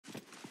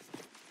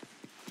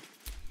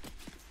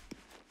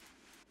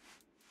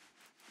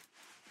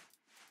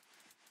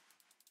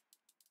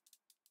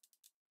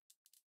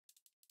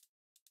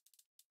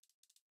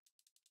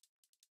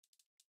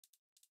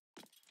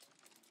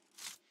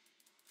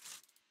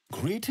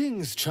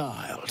Greetings,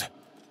 child.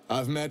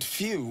 I've met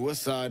few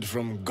aside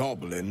from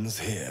goblins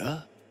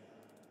here.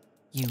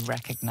 You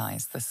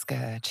recognize the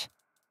scourge.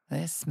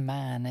 This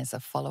man is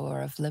a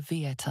follower of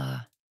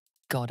Leviatha,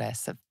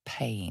 goddess of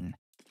pain.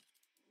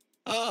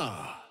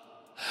 Ah,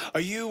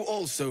 are you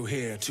also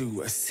here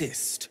to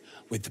assist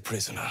with the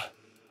prisoner?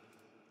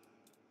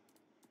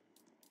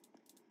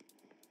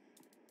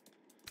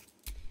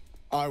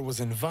 I was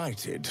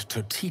invited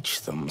to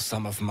teach them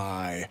some of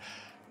my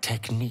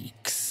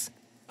techniques.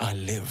 I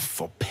live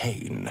for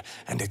pain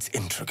and its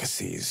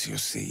intricacies, you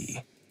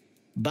see.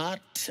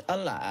 But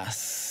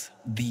alas,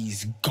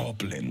 these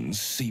goblins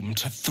seem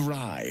to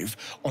thrive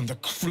on the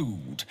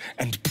crude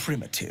and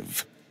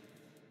primitive.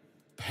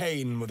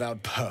 Pain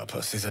without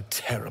purpose is a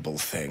terrible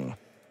thing.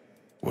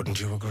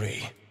 Wouldn't you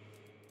agree?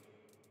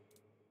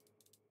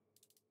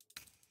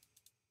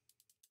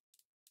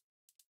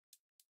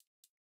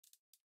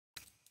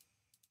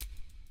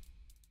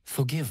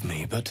 Forgive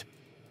me, but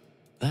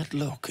that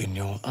look in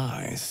your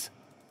eyes,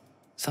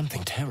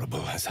 something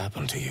terrible has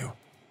happened to you.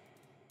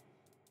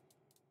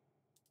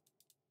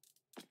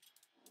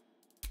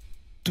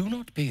 Do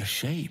not be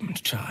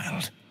ashamed,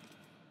 child.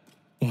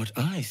 What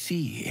I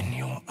see in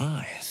your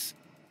eyes,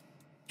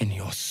 in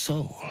your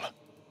soul,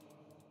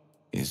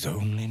 is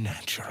only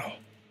natural.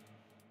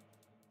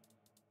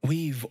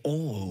 We've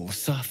all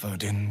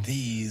suffered in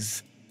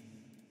these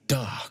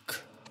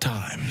dark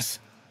times.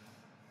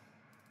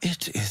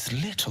 It is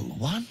little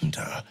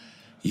wonder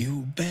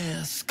you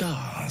bear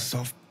scars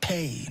of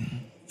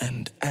pain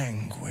and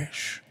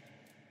anguish.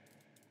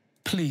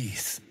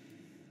 Please,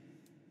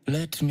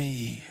 let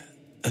me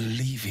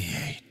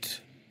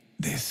alleviate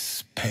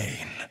this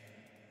pain.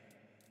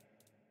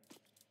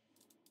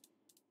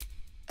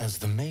 As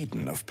the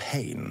Maiden of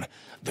Pain,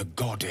 the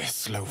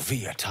goddess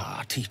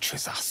Leviatha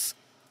teaches us,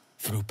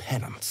 through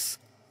penance,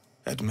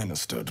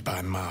 administered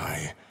by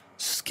my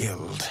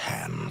skilled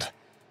hand.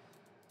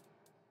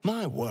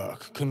 My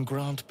work can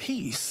grant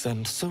peace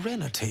and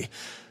serenity,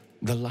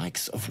 the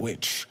likes of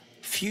which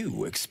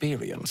few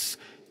experience.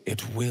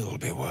 It will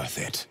be worth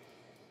it.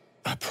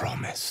 I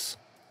promise.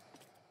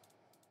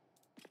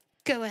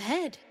 Go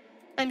ahead.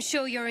 I'm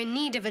sure you're in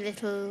need of a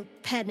little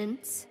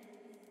penance.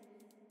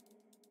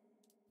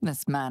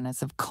 This man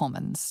is of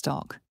common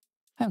stock.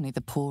 Only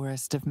the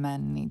poorest of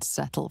men need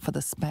settle for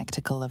the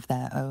spectacle of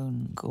their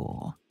own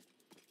gore.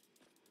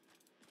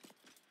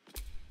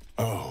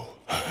 Oh,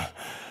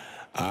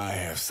 I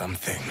have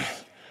something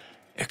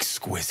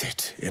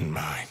exquisite in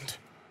mind.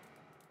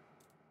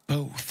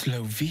 Both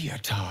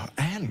Leviatha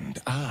and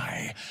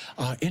I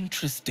are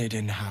interested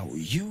in how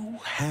you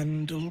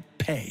handle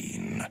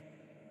pain,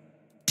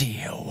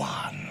 dear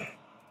one.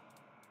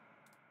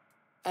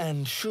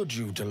 And should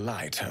you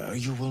delight her,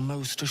 you will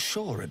most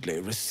assuredly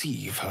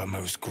receive her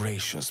most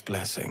gracious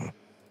blessing.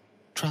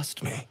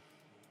 Trust me.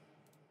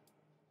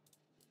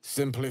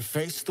 Simply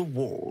face the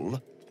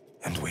wall,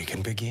 and we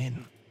can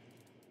begin.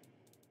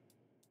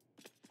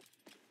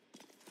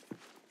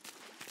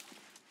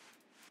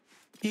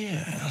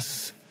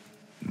 Yes,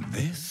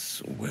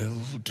 this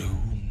will do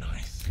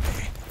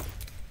nicely.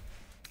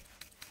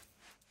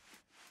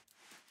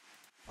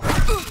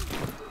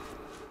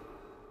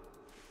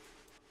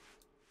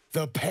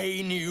 The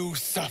pain you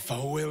suffer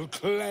will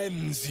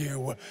cleanse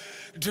you.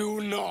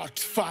 Do not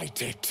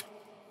fight it.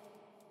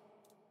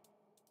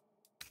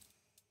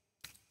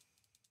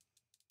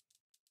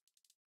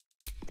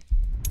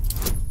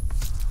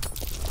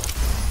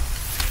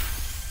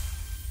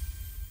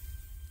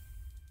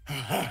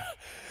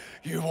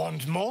 You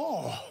want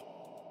more?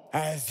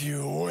 As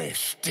you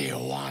wish, dear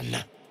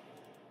one.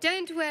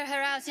 Don't wear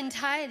her out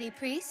entirely,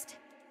 priest.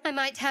 I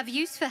might have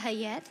use for her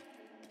yet.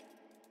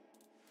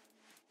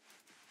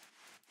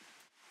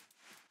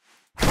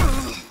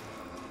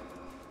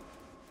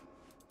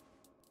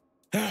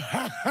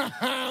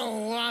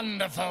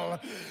 Wonderful.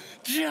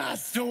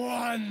 Just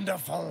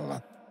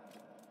wonderful.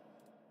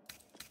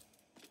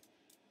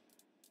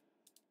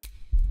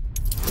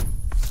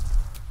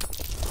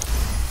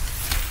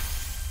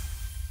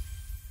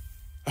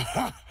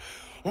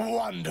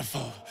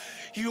 Wonderful.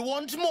 You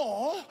want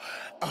more?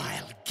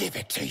 I'll give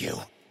it to you.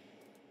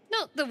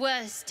 Not the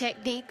worst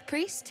technique,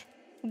 priest.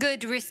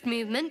 Good wrist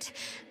movement.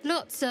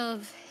 Lots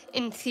of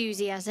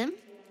enthusiasm.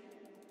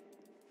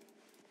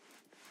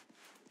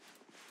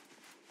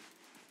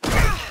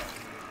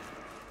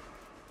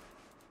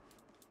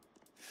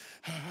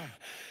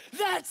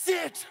 That's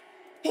it!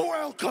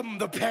 Welcome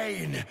the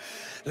pain.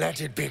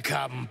 Let it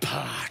become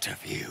part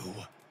of you.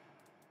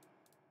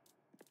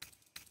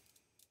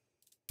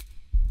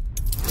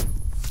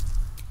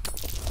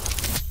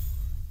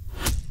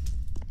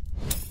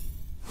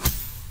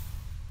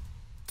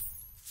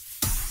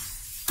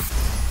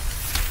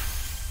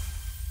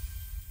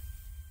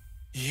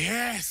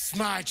 Yes,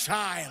 my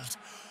child.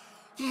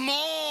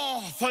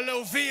 More for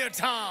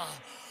Leviatha!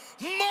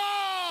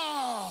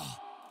 More!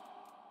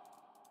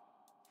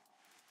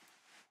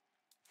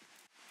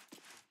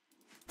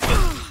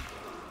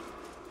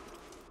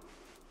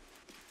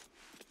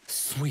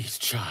 Sweet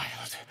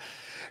child,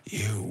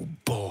 You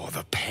bore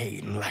the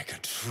pain like a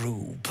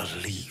true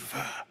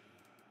believer.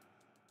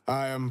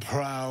 I am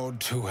proud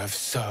to have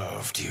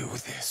served you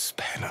this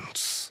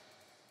penance.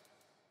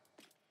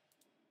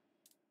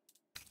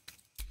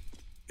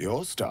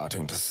 You're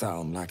starting to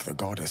sound like the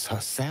goddess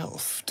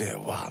herself, dear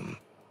one.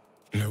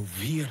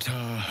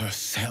 Loviatar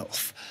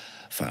herself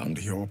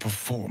found your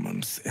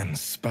performance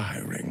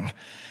inspiring.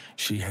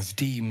 She has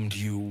deemed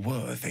you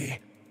worthy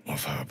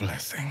of her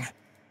blessing.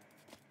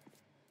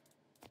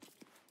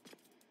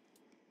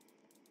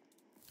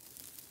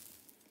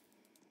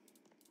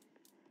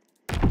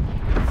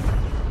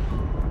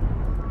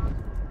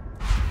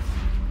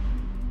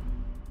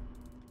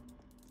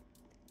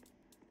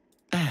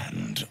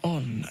 And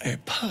on a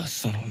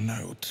personal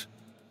note,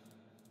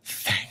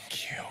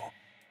 thank you.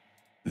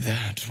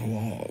 That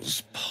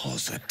was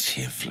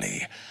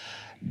positively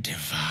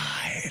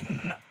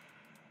divine.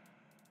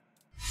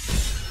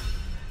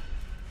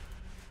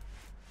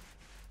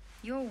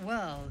 Your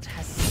world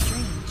has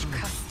strange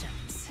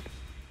customs.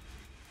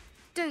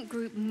 Don't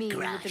group me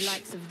with the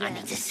likes of I them.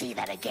 need to see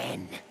that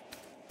again.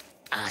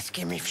 Ask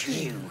him if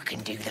you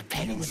can do the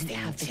penance thing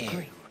Have the too.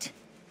 grit.